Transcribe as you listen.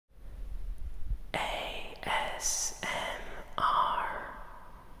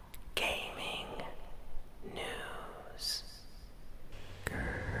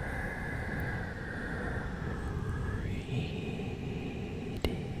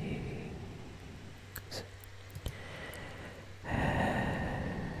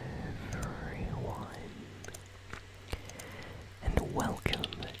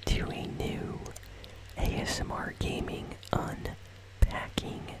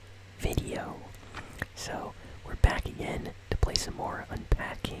video. So, we're back again to play some more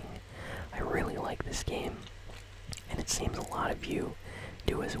Unpacking. I really like this game, and it seems a lot of you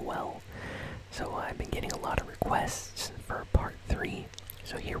do as well. So, I've been getting a lot of requests for part 3.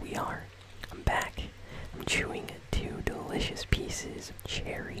 So, here we are. I'm back. I'm chewing 2 delicious pieces of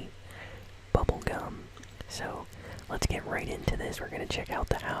cherry bubblegum. So, let's get right into this. We're gonna check out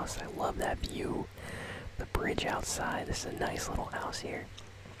the house. I love that view. The bridge outside. This is a nice little house here.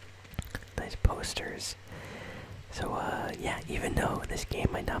 Nice posters. So, yeah, even though this game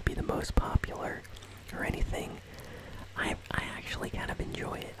might not be the most popular or anything, I actually kind of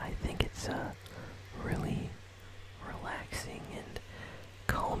enjoy it. I think it's a really relaxing and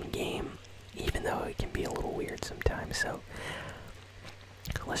calm game, even though it can be a little weird sometimes. So,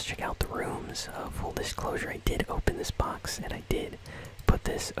 let's check out the rooms. Full disclosure, I did open this box and I did put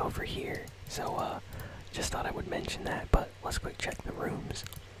this over here. So, just thought I would mention that, but let's quick check the rooms.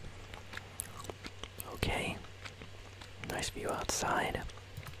 Okay. Nice view outside.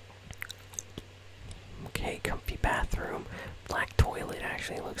 Okay, comfy bathroom. Black toilet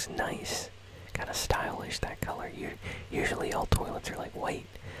actually looks nice. Kind of stylish, that color. Usually all toilets are like white,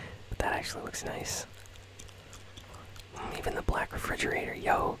 but that actually looks nice. Even the black refrigerator,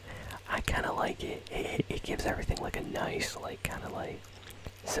 yo, I kind of like it. It gives everything like a nice, like, kind of like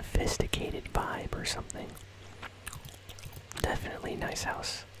sophisticated vibe or something. Definitely nice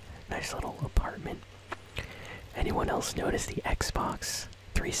house. Nice little apartment. Anyone else notice the Xbox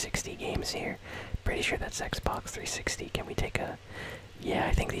 360 games here? Pretty sure that's Xbox 360. Can we take a... Yeah,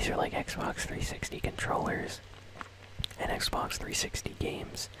 I think these are like Xbox 360 controllers and Xbox 360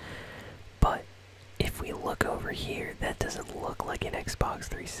 games. But if we look over here, that doesn't look like an Xbox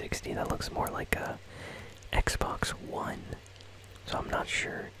 360. That looks more like a Xbox One. So I'm not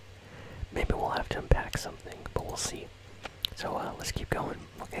sure. Maybe we'll have to unpack something, but we'll see. So let's keep going.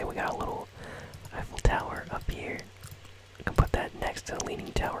 Okay, we got a little Eiffel Tower up here. We can put that next to the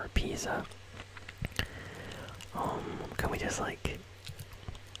Leaning Tower of Pisa. Can we just like...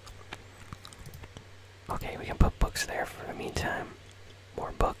 Okay, we can put books there for the meantime.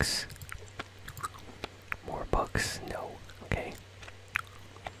 More books. More books. No. Okay.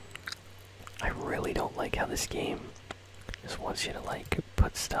 I really don't like how this game just wants you to like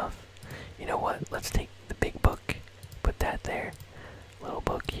put stuff. You know what? Let's take the big book. Put that there. Little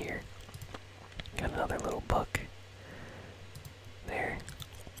book here. Got another little book. There.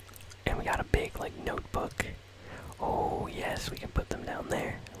 And we got a big like notebook. Oh yes, we can put them down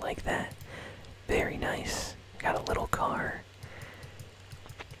there. Like that. Very nice. Got a little car.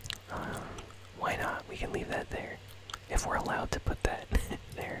 Why not? We can leave that there. If we're allowed to put that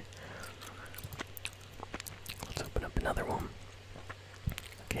there. Let's open up another one.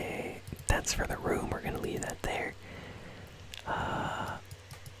 Okay, that's for the room. We're gonna leave that there.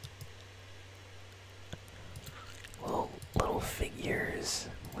 Little figures.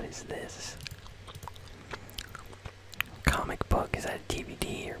 What is this? Comic book. Is that a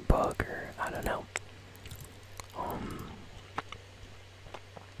DVD or book or I don't know.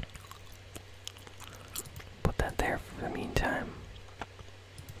 Put that there for the meantime.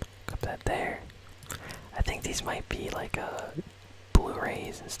 Put that there. I think these might be like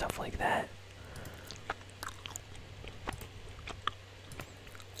Blu-rays and stuff like that.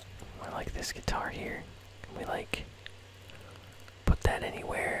 I like this guitar here. Can we like put that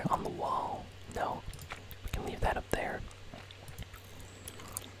anywhere on the wall? No. We can leave that up there.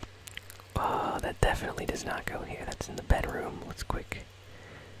 That definitely does not go here. That's in the bedroom. Let's quick.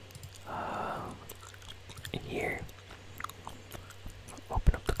 In here.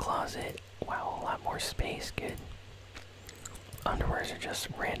 Open up the closet. Wow, a lot more space. Good. Underwears are just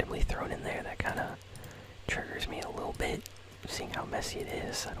randomly thrown in there. That kind of triggers me a little bit. Seeing how messy it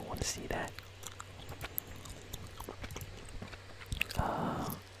is. I don't want to see that.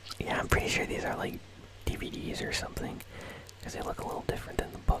 Yeah, I'm pretty sure these are like DVDs or something. Because they look a little different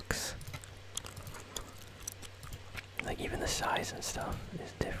than the books. Like even the size and stuff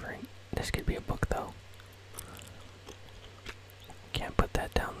is different. This could be a book though. Can't put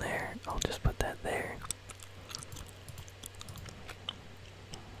that down there. I'll just put that there.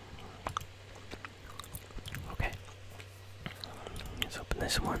 Okay. Let's open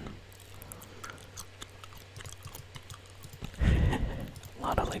this one. A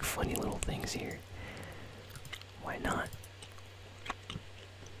lot of like funny little things here. Why not?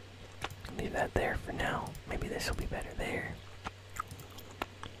 Leave that there for now. Maybe this will be better there.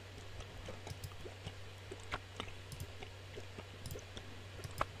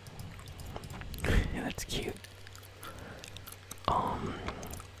 Yeah, that's cute.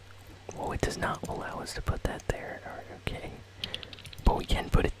 Well, it does not allow us to put that there. Okay. But we can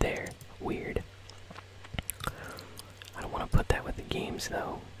put it there. games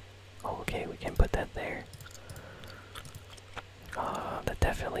though. Oh, okay, we can put that there. That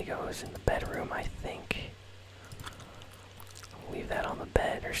definitely goes in the bedroom, I think. Leave that on the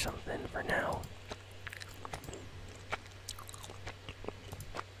bed or something for now.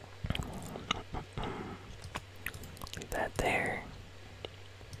 Leave that there.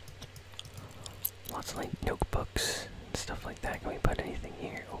 Lots of like notebooks and stuff like that. Can we put anything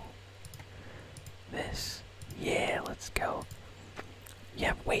here? Oh, this. Yeah, let's go. You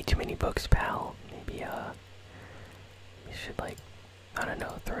have way too many books, pal. Maybe you should like, I don't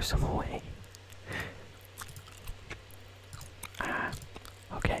know, throw some away. Ah,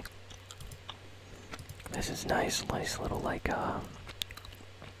 okay. This is nice little like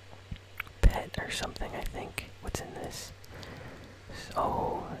pet or something, I think. What's in this?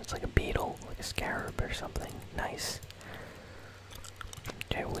 Oh, it's like a beetle, like a scarab or something. Nice.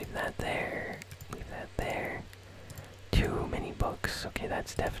 Okay, we'll leave that there. Leave that there. Too many books. Okay,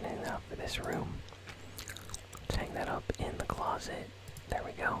 that's definitely enough for this room. Let's hang that up in the closet. There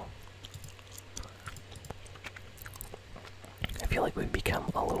we go. I feel like we've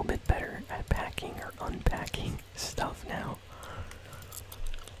become a little bit better at packing or unpacking stuff now.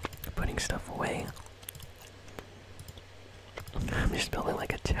 Putting stuff away. I'm just building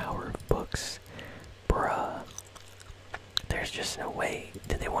like a tower of books. Bruh. There's just no way.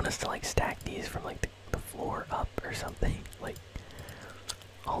 Did they want us to like stack these from like the floor up or something? Like,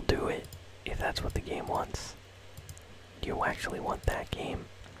 I'll do it if that's what the game wants. Do you actually want that game?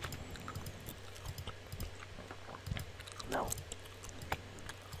 No.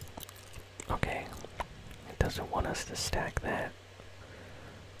 Okay. It doesn't want us to stack that.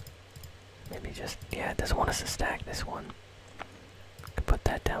 Maybe just, yeah, it doesn't want us to stack this one. Could put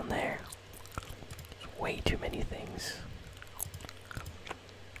that down there. There's way too many things.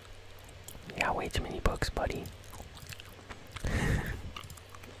 You got way too many books, buddy.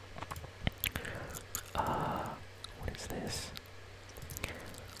 What is this?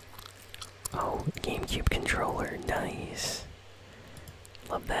 Oh, GameCube controller, nice.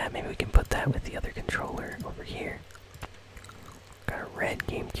 Love that. Maybe we can put that with the other controller over here. Got a red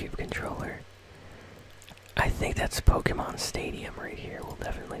GameCube controller. I think that's Pokemon Stadium right here. We'll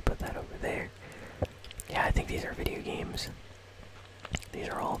definitely put that over there. Yeah, I think these are video games. These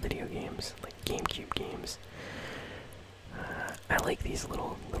are all video games, like GameCube games. I like these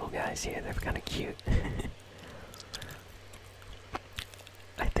little guys here. They're kind of cute.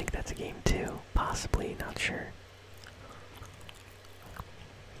 I think that's a game too. Possibly, not sure.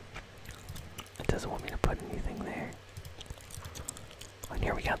 It doesn't want me to put anything there. And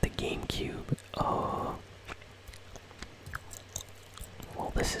here we got the GameCube. Oh.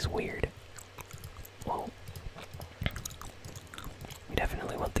 Well, this is weird. Well, we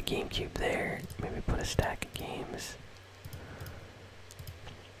definitely want the GameCube there. Maybe put a stack of games.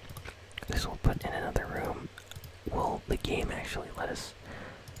 This we'll put in another room. Will the game actually let us?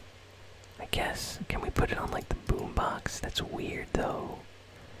 I guess. Can we put it on like the boombox? That's weird though.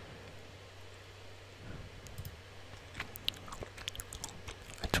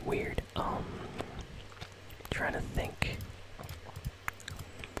 That's weird. Trying to think.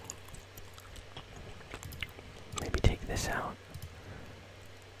 Maybe take this out.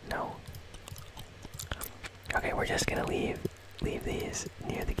 No. Okay, we're just gonna leave these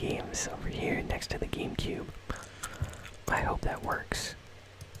near the games over here next to the GameCube. I hope that works.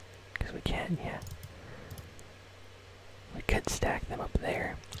 Because we can, yeah. We could stack them up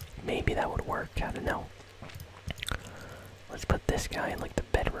there. Maybe that would work, I don't know. Let's put this guy in like the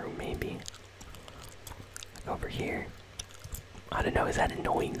bedroom maybe. Over here. I don't know, is that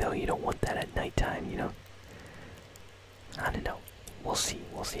annoying though? You don't want that at nighttime, you know? I don't know. We'll see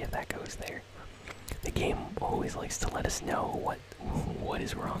if that goes there. The game always likes to let us know what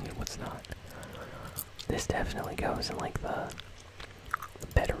is wrong and what's not. This definitely goes in like the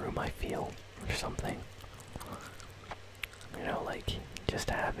bedroom, I feel, or something. You know, like just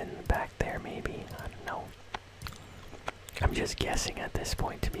to have in the back there maybe. I don't know. I'm just guessing at this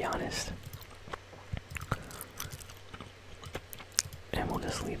point, to be honest. And we'll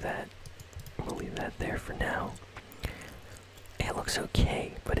just leave that. We'll leave that there for now. It looks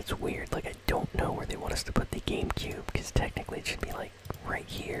okay, but it's weird. Like, I don't know where they want us to put the GameCube, because technically it should be, like, right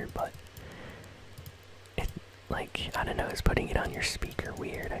here, but... it, like, I don't know, is putting it on your speaker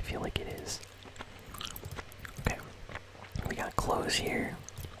weird? I feel like it is. Okay. We got clothes here.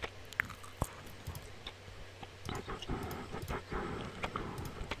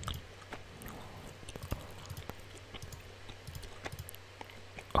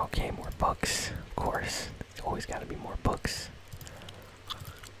 Okay, more books, of course. There's always gotta be more books.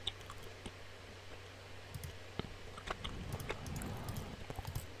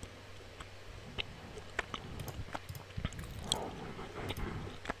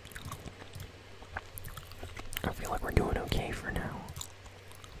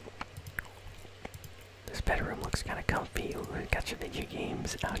 bedroom looks kind of comfy. Ooh, got your video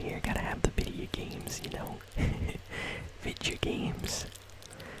games out here. Gotta have the video games, you know. Video games.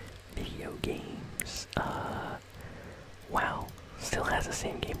 Video games. Wow. Still has the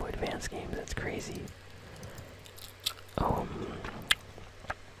same Game Boy Advance games. That's crazy. I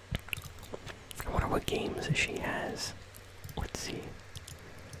wonder what games she has. Let's see.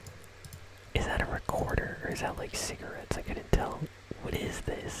 Is that a recorder or is that like cigarettes? I couldn't tell. What is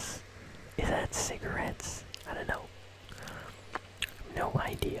this? Is that cigarettes? I don't know. No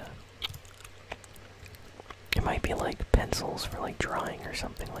idea. It might be like pencils for like drawing or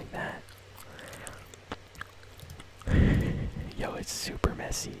something like that. Yo, it's super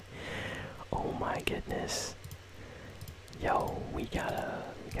messy. Oh my goodness. Yo, we gotta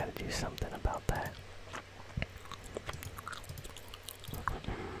do something about that.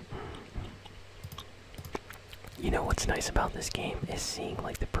 You know what's nice about this game is seeing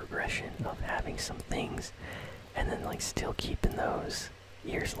like the progression of having some things and then like still keeping those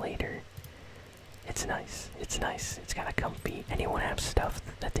years later. It's nice. It's nice. It's kind of comfy. Anyone have stuff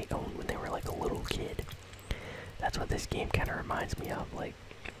that they owned when they were like a little kid? That's what this game kind of reminds me of. Like,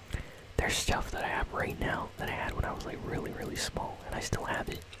 there's stuff that I have right now that I had when I was like really, really small, and I still have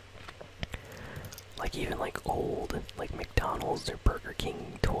it. Like even like old, like McDonald's or Burger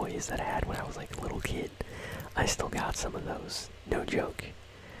King toys that I had when I was like a little kid. I still got some of those. No joke.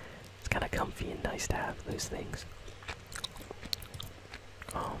 It's kind of comfy and nice to have those things.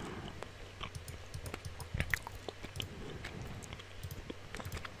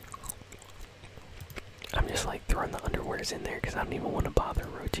 I'm just like throwing the underwears in there because I don't even want to bother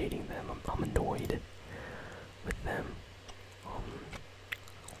rotating them. I'm annoyed with them.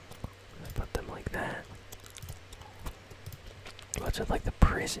 Let's put them like that. What's with like the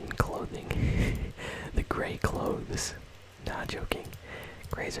prison clothing? The gray clothes. Nah, joking.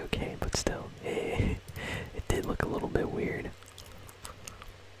 Gray's okay, but still. It did look a little bit weird.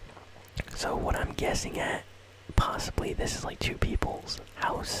 So what I'm guessing at, possibly this is like two people's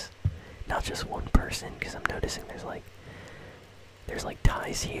house. Not just one person, because I'm noticing there's like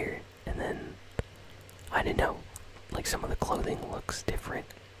ties here, and then I didn't know, like some of the clothing looks different,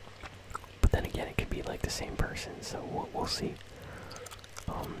 but then again it could be like the same person, so we'll see.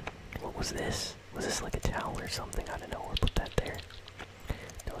 What was this? Was this like a towel or something? I don't know, or put that there.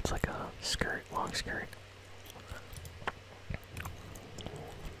 No, it's like a skirt, long skirt.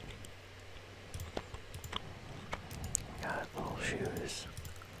 Got little shoes.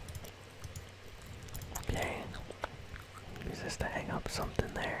 Okay, use this to hang up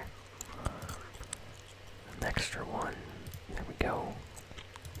something there. An extra one. There we go.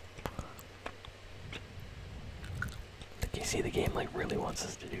 You see, the game like really wants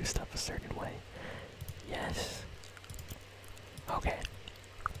us to do stuff a certain way. Yes. Okay.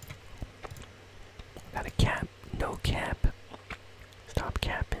 Got a cap. No cap. Stop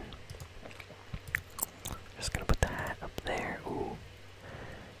capping. Just gonna put the hat up there. Ooh.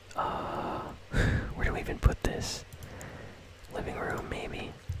 Where do we even put this? Living room,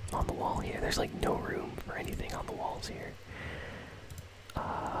 maybe. On the wall here. There's like no room for anything on the walls here.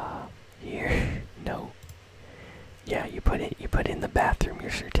 Here. No. Yeah, you put in the bathroom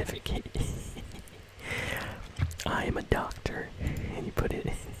your certificate. I am a doctor. And you put it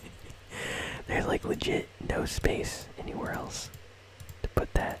in. There's like legit no space anywhere else to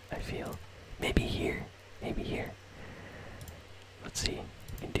put that, I feel. Maybe here. Maybe here. Let's see.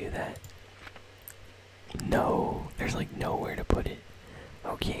 We can do that. No, there's like nowhere to put it.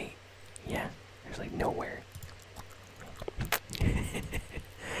 Okay. Yeah, there's like nowhere.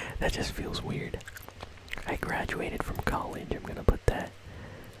 That just feels weird. I graduated from college. I'm gonna put that,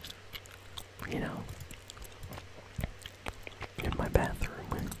 you know, in my bathroom.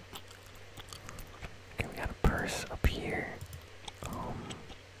 Okay, we got a purse up here.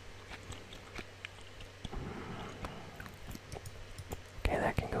 Okay,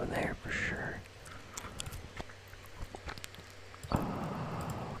 that can go there for sure.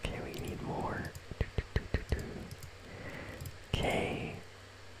 Okay, we need more. Okay.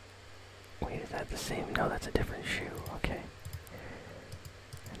 Wait, is that the same? No, that's a different shoe. Okay.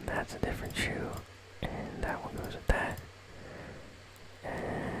 And that's a different shoe. And that one goes with that.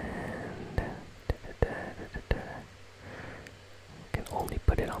 And we can only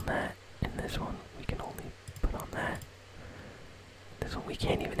put it on that. And this one we can only put on that. This one we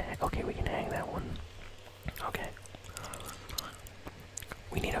can't even hang. Okay, we can hang that one. Okay.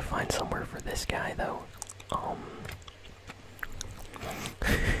 We need to find somewhere for this guy though.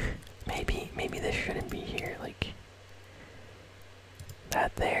 Maybe this shouldn't be here, like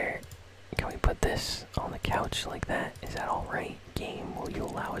that there. Can we put this on the couch like that? Is that alright? Game, will you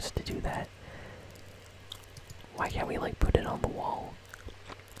allow us to do that? Why can't we like put it on the wall?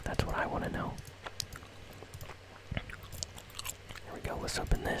 That's what I want to know. There we go, let's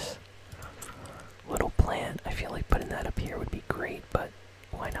open this. Little plant, I feel like putting that up here would be great, but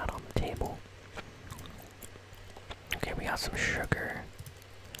why not on the table? Okay, we got some sugar.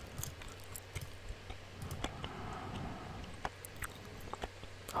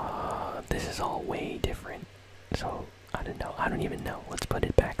 This is all way different. So, I don't know. I don't even know. Let's put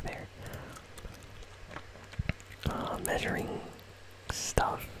it back there. Measuring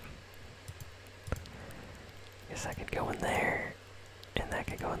stuff. Guess that could go in there. And that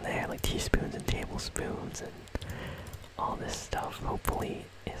could go in there. Like teaspoons and tablespoons and all this stuff. Hopefully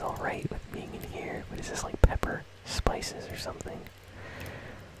is alright with being in here. What is this, like pepper? Spices or something?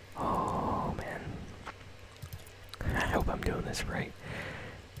 Oh, man. I hope I'm doing this right.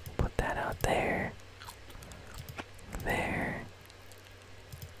 Put that out there. There.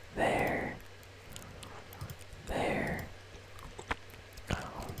 There. There. Oh,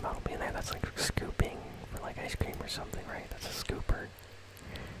 that'll be in there. That's like scooping for like ice cream or something, right? That's a scooper.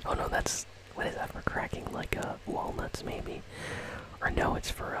 Oh no, that's, what is that for cracking? Like walnuts maybe? Or no, it's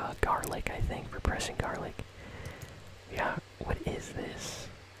for garlic, I think, for pressing garlic. Yeah, what is this?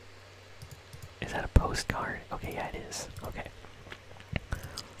 Is that a postcard? Okay, yeah, it is. Okay.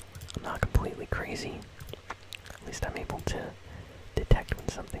 I'm not completely crazy. At least I'm able to detect when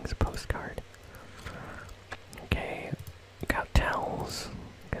something's a postcard. Okay, got towels.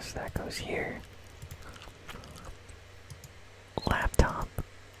 Guess that goes here. Laptop.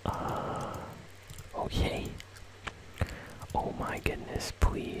 Okay. Oh my goodness,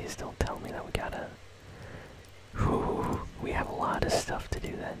 please don't tell me that we gotta... Whew, we have a lot of stuff to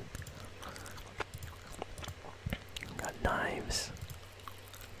do then. Got knives.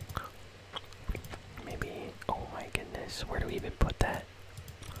 Maybe, oh my goodness, where do we even put that?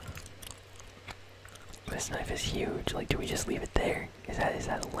 This knife is huge, like do we just leave it there? Is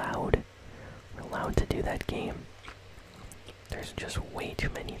that allowed? We're allowed to do that game. There's just way too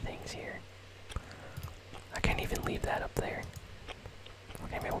many things here. I can't even leave that up there.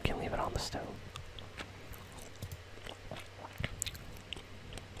 Okay, maybe we can leave it on the stove.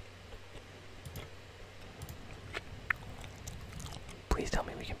 Please tell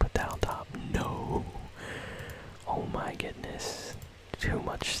me we can put that on top. No! Oh my goodness. Too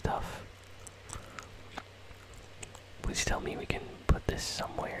much stuff. Please tell me we can put this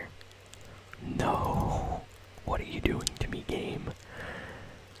somewhere. No! What are you doing to me, game?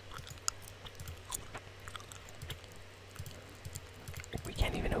 We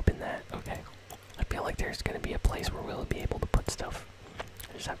can't even open that. Okay. I feel like there's gonna be a place where we'll be able to put stuff.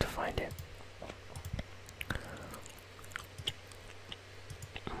 I just have to find it.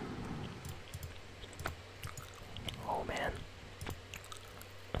 Oh man.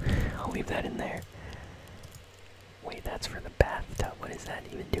 I'll leave that in there. Wait, that's for the bathtub. What is that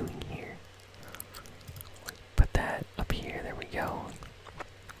even doing here? Put that up here. There we go.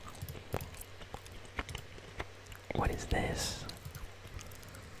 What is this?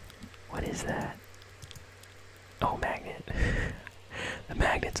 What is that? Oh, magnet. The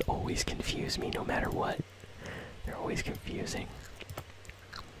magnets always confuse me no matter what. They're always confusing.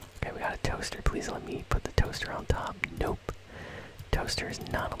 Okay, we got a toaster. Please let me put the toaster on top. Nope. Toaster is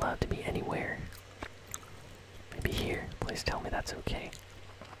not allowed to be anywhere. Maybe here. Please tell me that's okay.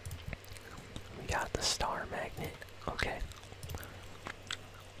 We got the star magnet. Okay.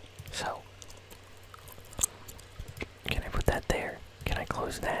 So. Can I put that there? Can I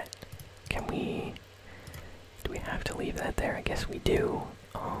close that? Can we... Do we have to leave that there? I guess we do.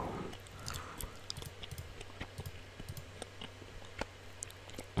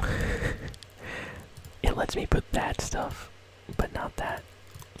 It lets me put that stuff, but not that.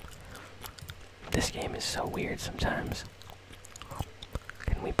 This game is so weird sometimes.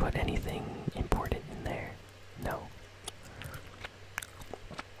 Can we put anything important in there? No.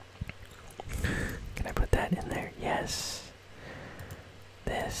 Can I put that in there? Yes.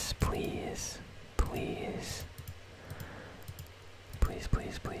 This, please. Please. Please,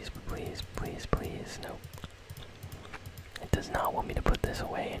 please, please, please, please, please. No. It does not want me to put this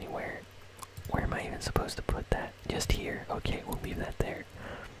away anywhere. Where am I even supposed to put that? Just here. Okay, we'll leave that there.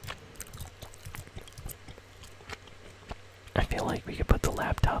 I feel like we could put the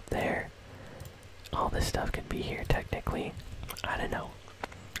laptop there. All this stuff could be here technically. I don't know.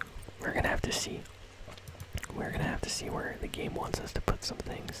 We're gonna have to see. We're gonna have to see where the game wants us to put some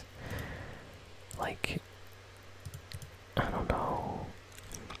things. Like, I don't know.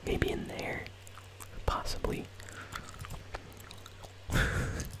 Maybe in there. Possibly.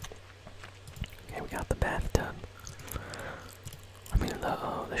 Okay, we got the bathtub. I mean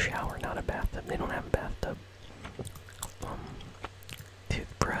the shower, not a bathtub. They don't have a bathtub.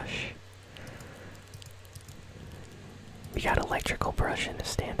 toothbrush and a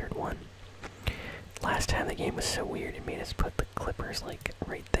standard one. Last time the game was so weird, it made us put the clippers like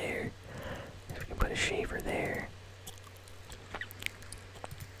right there. If we can put a shaver there.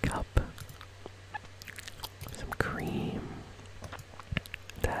 Cup. Some cream.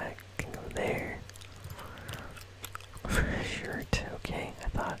 That can go there. Shirt, okay. I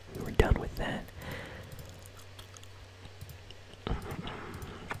thought we were done with that. Come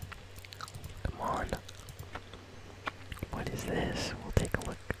on. What is this? We'll take a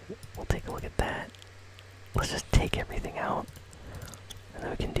look. We'll take a look at that. Let's just take everything out, and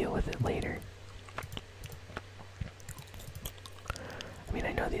then we can deal with it later. I mean,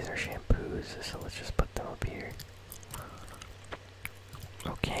 I know these are shampoos, so let's just put them up here.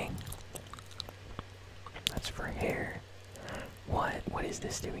 Okay. That's for hair. What is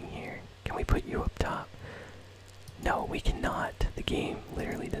this doing here? Can we put you up top? No, we cannot. The game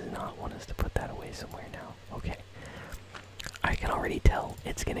literally does not want us to put that away somewhere now. Okay. I can already tell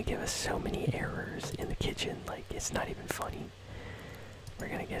it's gonna give us so many errors in the kitchen, like it's not even funny. We're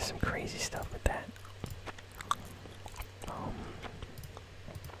gonna get some crazy stuff with that.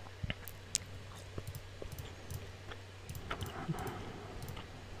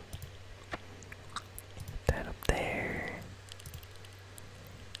 That up there.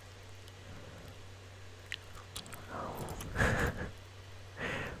 Oh.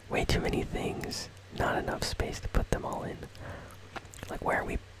 Way too many things. Not enough space to put them all in. Like where are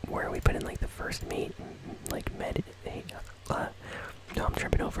we putting like the first meat, like no, I'm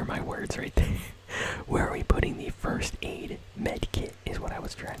tripping over my words right there. Where are we putting the first aid med kit is what I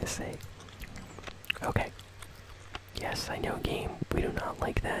was trying to say. Okay. Yes, I know, game. We do not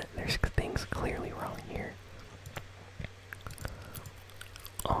like that. There's things clearly wrong here.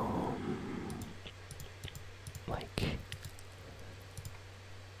 Like,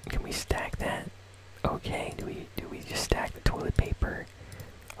 can we stack that? Okay, do we just stack the toilet paper?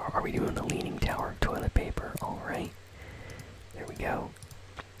 Or are we doing the leaning tower of toilet paper? Alright. There we go.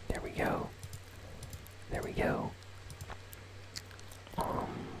 There we go. There we go.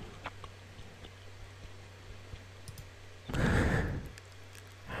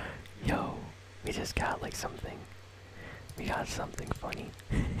 Yo, we just got like something. We got something funny.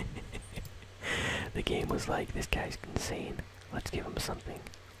 The game was like, this guy's insane. Let's give him something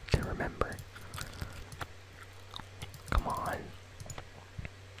to remember. Come on.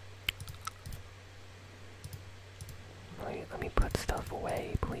 Let me put stuff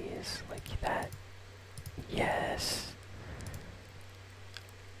away, please. Like that. Yes.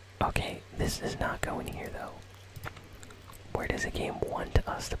 Okay, this does not go in here though. Where does the game want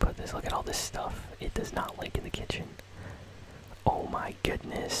us to put this? Look at all this stuff. It does not like in the kitchen. Oh my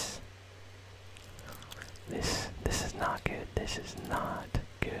goodness. This is not good. This is not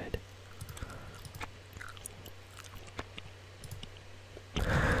good.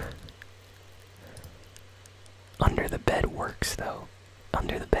 Under the bed works though.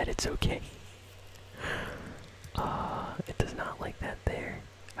 Under the bed it's okay. It does not like that there.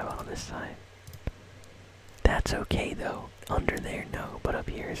 How about on this side? That's okay though. Under there, no, but up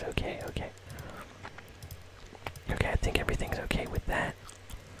here is okay, okay. Okay, I think everything's okay with that.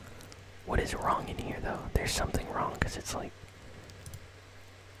 What is wrong in here though? There's something wrong because it's like...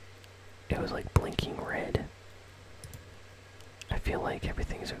 It was like blinking red. I feel like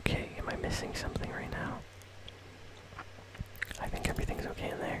everything's okay. Am I missing something right now? I think everything's okay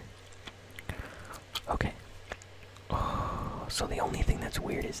in there. Okay. Oh, so the only thing that's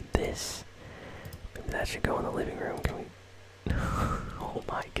weird is this. Maybe that should go in the living room. Can we... Oh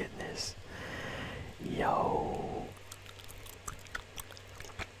my goodness. Yo.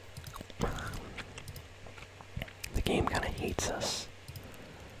 The game kind of hates us.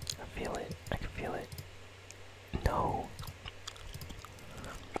 I feel it. I can feel it. No.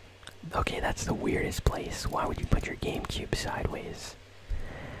 Okay, that's the weirdest place. Why would you put your GameCube sideways?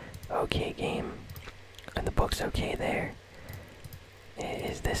 Okay, game. And the book's okay there.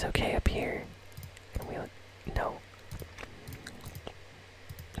 Is this okay up here? Can we... No.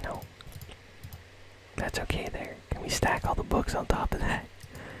 No. That's okay there. Can we stack all the books on top of that?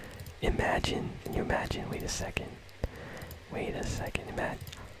 Imagine. Can you imagine? Wait a second. Wait a second. Imagine.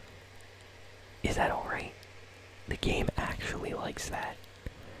 Is that alright? The game actually likes that.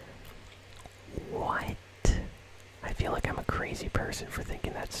 What? I feel like I'm a crazy person for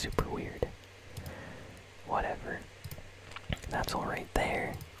thinking that's super weird. Whatever. That's alright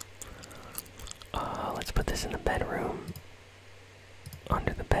there. Let's put this in the bedroom.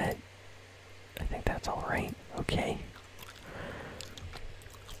 Under the bed. I think that's alright. Okay.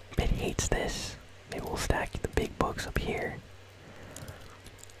 It hates this. Maybe we'll stack the big books up here.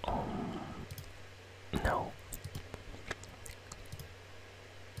 No.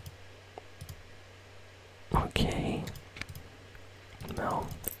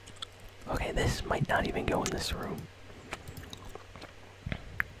 this might not even go in this room.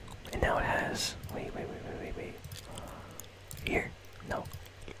 And now it has... Wait. Here. No.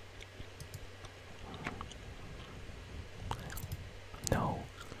 No.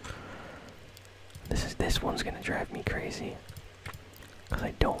 This one's gonna drive me crazy. Because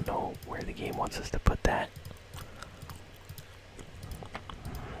I don't know where the game wants us to put that.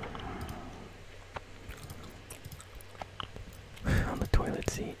 On the toilet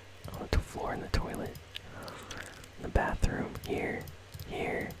seat. On the floor in the toilet. In the bathroom. Here.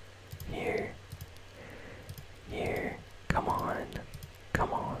 Come on.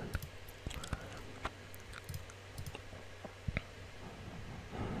 Come on.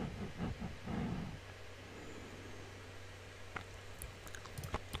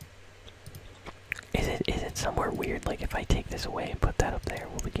 Is it somewhere weird? Like if I take this away and put that up there,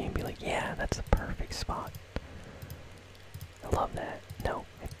 will the game be like, yeah, that's the perfect spot? I love that. No,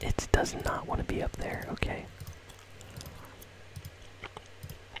 it does not want to be up there. Okay.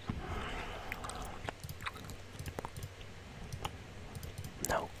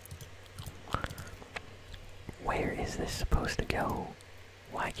 No. Where is this supposed to go?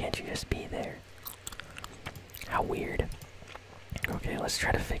 Why can't you just be there? How weird. Okay, let's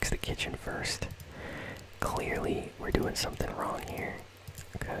try to fix the kitchen first. Clearly, we're doing something wrong here.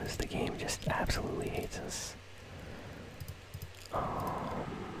 Because the game just absolutely hates us.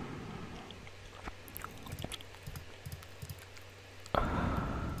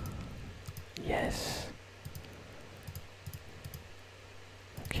 Yes.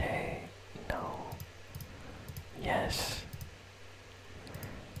 Okay. No. Yes.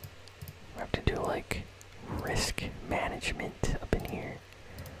 We have to do like risk management up in here.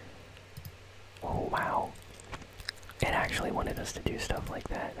 Oh wow. It actually wanted us to do stuff like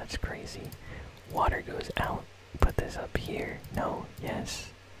that. That's crazy. Water goes out. Put this up here. No.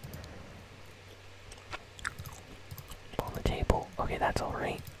 Yes. On the table. Okay, that's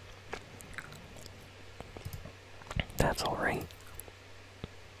alright. That's alright.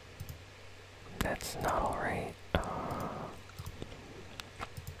 That's not alright.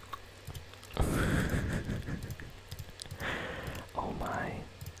 Oh my.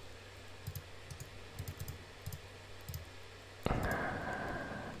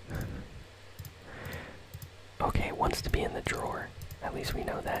 Okay, it wants to be in the drawer. At least we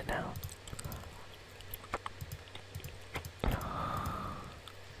know that now.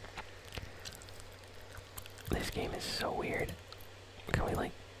 This game is so weird. Can we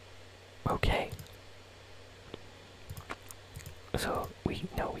like... Okay. So,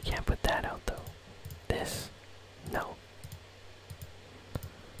 no, we can't put that out though. This? No.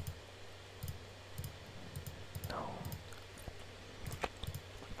 No.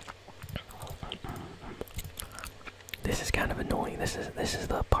 This is kind of annoying. This is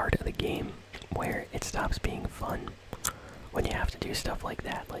the part of the game where it stops being fun. When you have to do stuff like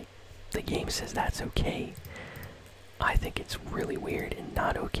that. Like, the game says that's okay. I think it's really weird and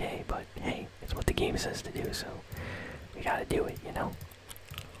not okay, but hey, it's what the game says to do, so we gotta do it, you know?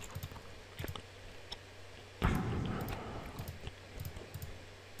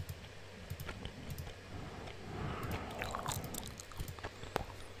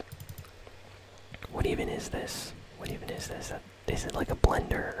 What even is this? What even is this? Is it like a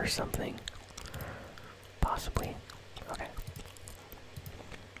blender or something? Possibly. Okay.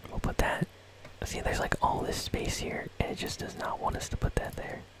 We'll put that. See, there's like all this space here, and it just does not want us to put that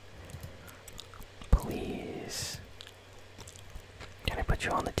there. Please. Can I put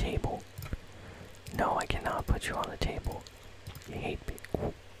you on the table? No, I cannot put you on the table. You hate me.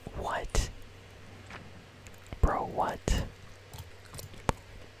 What? Bro, what?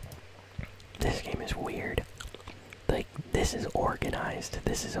 This game is weird. Like, this is organized.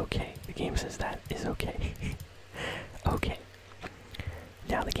 This is okay. The game says that is okay. Okay.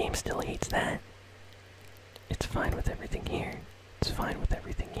 Now the game still hates that. It's fine with everything here. It's fine with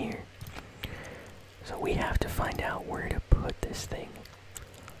everything here. So we have to find out where to put this thing.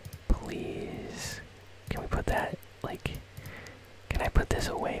 Please. Can we put that, like... Can I put this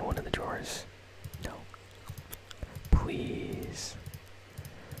away in one of the drawers? No. Please.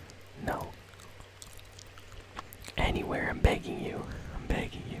 No. Anywhere, I'm begging you. I'm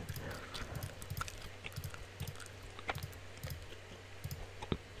begging you.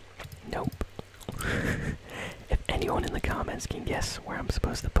 Nope. If anyone in the comments can guess where I'm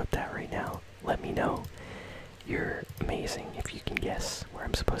supposed to put that right now, let me know. You're amazing if you can guess where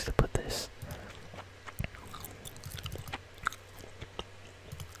I'm supposed to put this.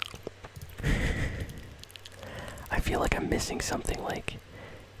 I feel like I'm missing something, like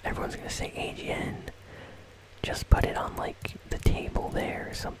everyone's gonna say AGN. Just put it on like the table there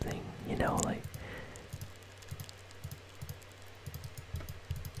or something, you know, like.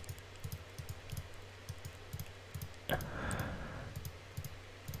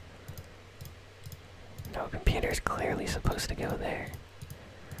 No, computer's clearly supposed to go there.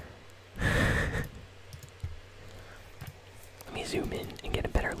 Let me zoom in and get a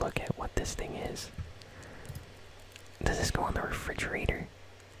better look at what this thing is. Does this go on the refrigerator?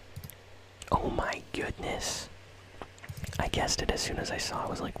 Oh my goodness. I guessed it as soon as I saw it. I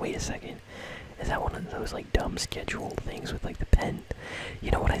was like, wait a second. Is that one of those like dumb scheduled things with like the pen?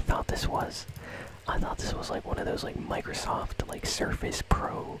 You know what I thought this was? I thought this was like one of those like Microsoft like Surface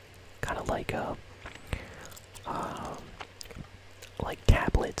Pro kind of like like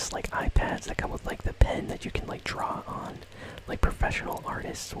tablets, like iPads that come with like the pen that you can like draw on. Like professional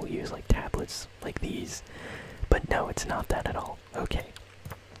artists will use like tablets like these. But no, it's not that at all. Okay.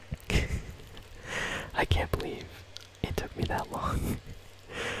 I can't believe it took me that long.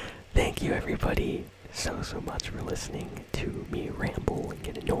 Thank you everybody so much for listening to me ramble and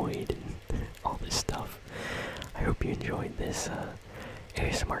get annoyed and all this stuff. I hope you enjoyed this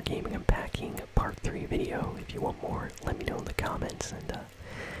ASMR Gaming Unpacking Part 3 video. If you want more, let me know in the comments. And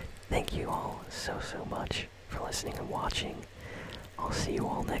thank you all so much for listening and watching. I'll see you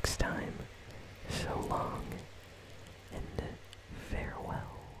all next time. So long.